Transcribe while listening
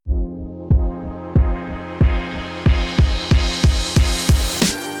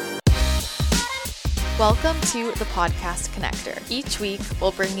Welcome to the Podcast Connector. Each week,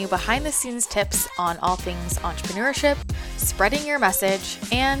 we'll bring you behind-the-scenes tips on all things entrepreneurship, spreading your message,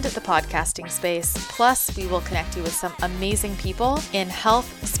 and the podcasting space. Plus, we will connect you with some amazing people in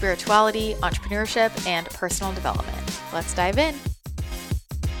health, spirituality, entrepreneurship, and personal development. Let's dive in.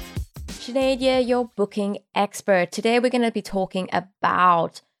 Shanedia, your booking expert. Today, we're going to be talking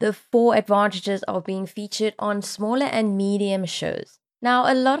about the 4 advantages of being featured on smaller and medium shows. Now,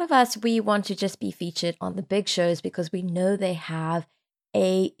 a lot of us, we want to just be featured on the big shows because we know they have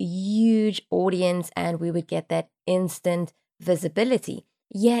a huge audience and we would get that instant visibility.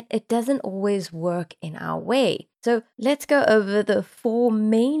 Yet, it doesn't always work in our way. So let's go over the 4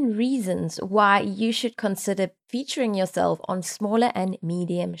 main reasons why you should consider featuring yourself on smaller and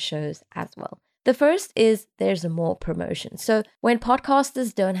medium shows as well. The first is there's more promotion. So when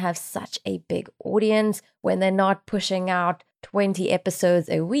podcasters don't have such a big audience, when they're not pushing out 20 episodes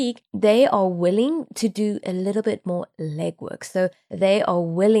a week, they are willing to do a little bit more legwork. So they are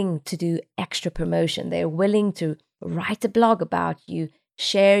willing to do extra promotion. They're willing to write a blog about you,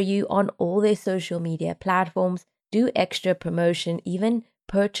 share you on all their social media platforms, do extra promotion, even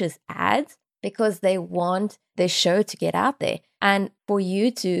purchase ads because they want their show to get out there. And for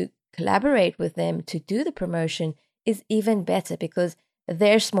you to collaborate with them to do the promotion is even better because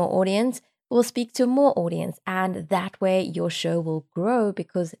their small audience will speak to more audience, and that way your show will grow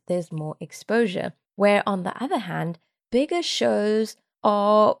because there's more exposure. Where on the other hand, bigger shows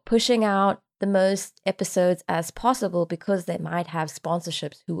are pushing out the most episodes as possible because they might have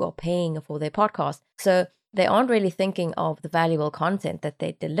sponsorships who are paying for their podcast. So they aren't really thinking of the valuable content that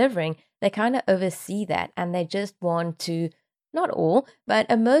they're delivering. They kind of oversee that and they just want to, not all, but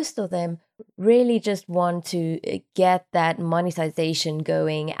most of them really just want to get that monetization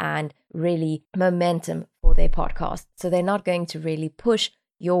going and really momentum for their podcast. So they're not going to really push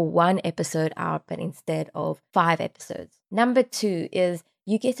your 1 episode out, but instead of 5 episodes. Number 2 is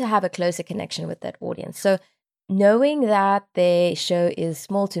you get to have a closer connection with that audience. So knowing that their show is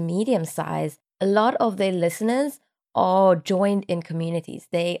small to medium size, a lot of their listeners are joined in communities.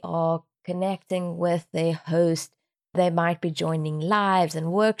 They are connecting with their host. They might be joining lives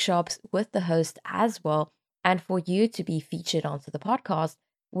and workshops with the host as well. And for you to be featured onto the podcast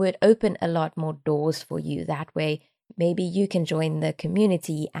would open a lot more doors for you. That way, maybe you can join the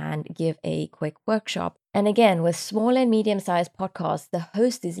community and give a quick workshop. And again, with small and medium-sized podcasts, the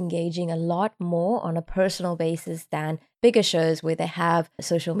host is engaging a lot more on a personal basis than bigger shows where they have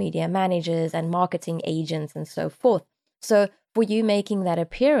social media managers and marketing agents and so forth. So for you making that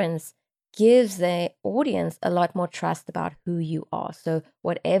appearance gives the audience a lot more trust about who you are. So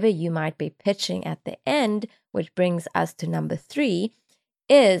whatever you might be pitching at the end, which brings us to number 3,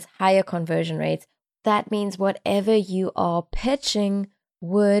 is higher conversion rates. That means whatever you are pitching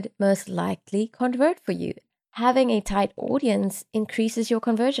would most likely convert for you. Having a tight audience increases your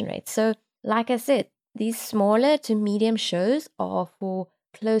conversion rate. So like I said, these smaller to medium shows are for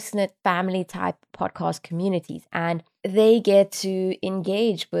close-knit family type podcast communities, and they get to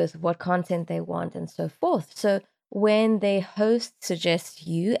engage with what content they want and so forth. So when their host suggests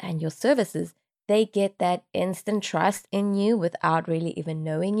you and your services, they get that instant trust in you without really even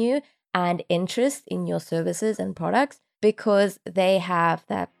knowing you and interest in your services and products because they have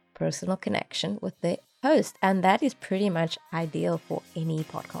that personal connection with the host. And that is pretty much ideal for any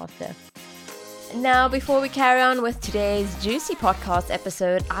podcaster. Now, before we carry on with today's juicy podcast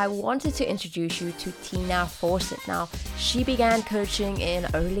episode, I wanted to introduce you to Tina Fawcett. Now, she began coaching in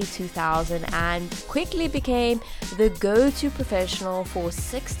early 2000 and quickly became the go-to professional for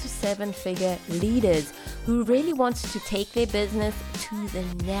 6 to 7 figure leaders who really wants to take their business to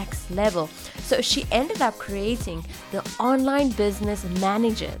the next level. So she ended up creating the Online Business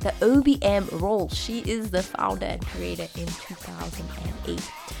Manager, the OBM role. She is the founder and creator in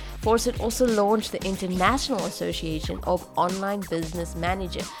 2008. Fawcett also launched the International Association of Online Business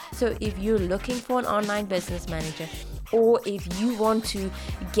Manager. So if you're looking for an online business manager, or if you want to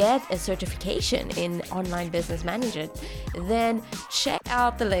get a certification in Online Business Manager, then check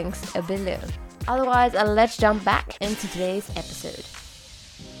out the links below. Otherwise, let's jump back into today's episode.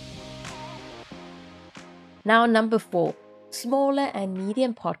 Now, number 4, smaller and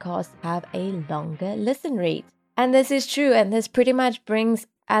medium podcasts have a longer listen rate. And this is true, and this pretty much brings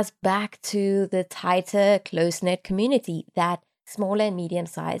us back to the tighter, close-knit community that small and medium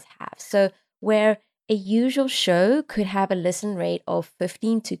size have. So where a usual show could have a listen rate of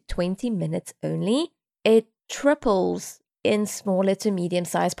 15 to 20 minutes only, it triples in smaller to medium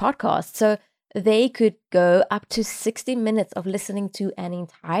sized podcasts. So they could go up to 60 minutes of listening to an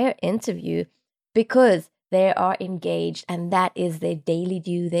entire interview because they are engaged, and that is their daily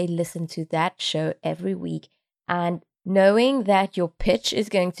due. They listen to that show every week. And knowing that your pitch is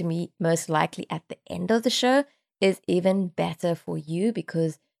going to be most likely at the end of the show is even better for you,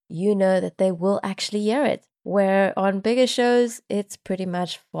 because you know that they will actually hear it. Where on bigger shows, it's pretty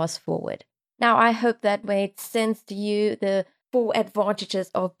much fast forward. Now, I hope that made sense to you, the 4 advantages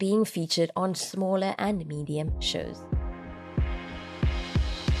of being featured on smaller and medium shows.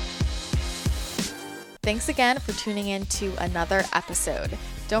 Thanks again for tuning in to another episode.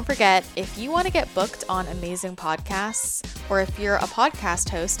 Don't forget, if you want to get booked on amazing podcasts, or if you're a podcast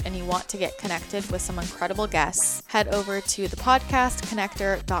host and you want to get connected with some incredible guests, head over to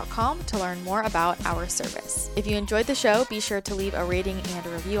thepodcastconnector.com to learn more about our service. If you enjoyed the show, be sure to leave a rating and a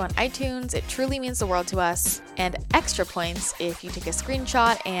review on iTunes. It truly means the world to us. And extra points if you take a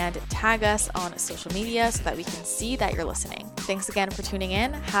screenshot and tag us on social media so that we can see that you're listening. Thanks again for tuning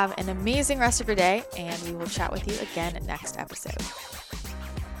in. Have an amazing rest of your day, and we will chat with you again next episode.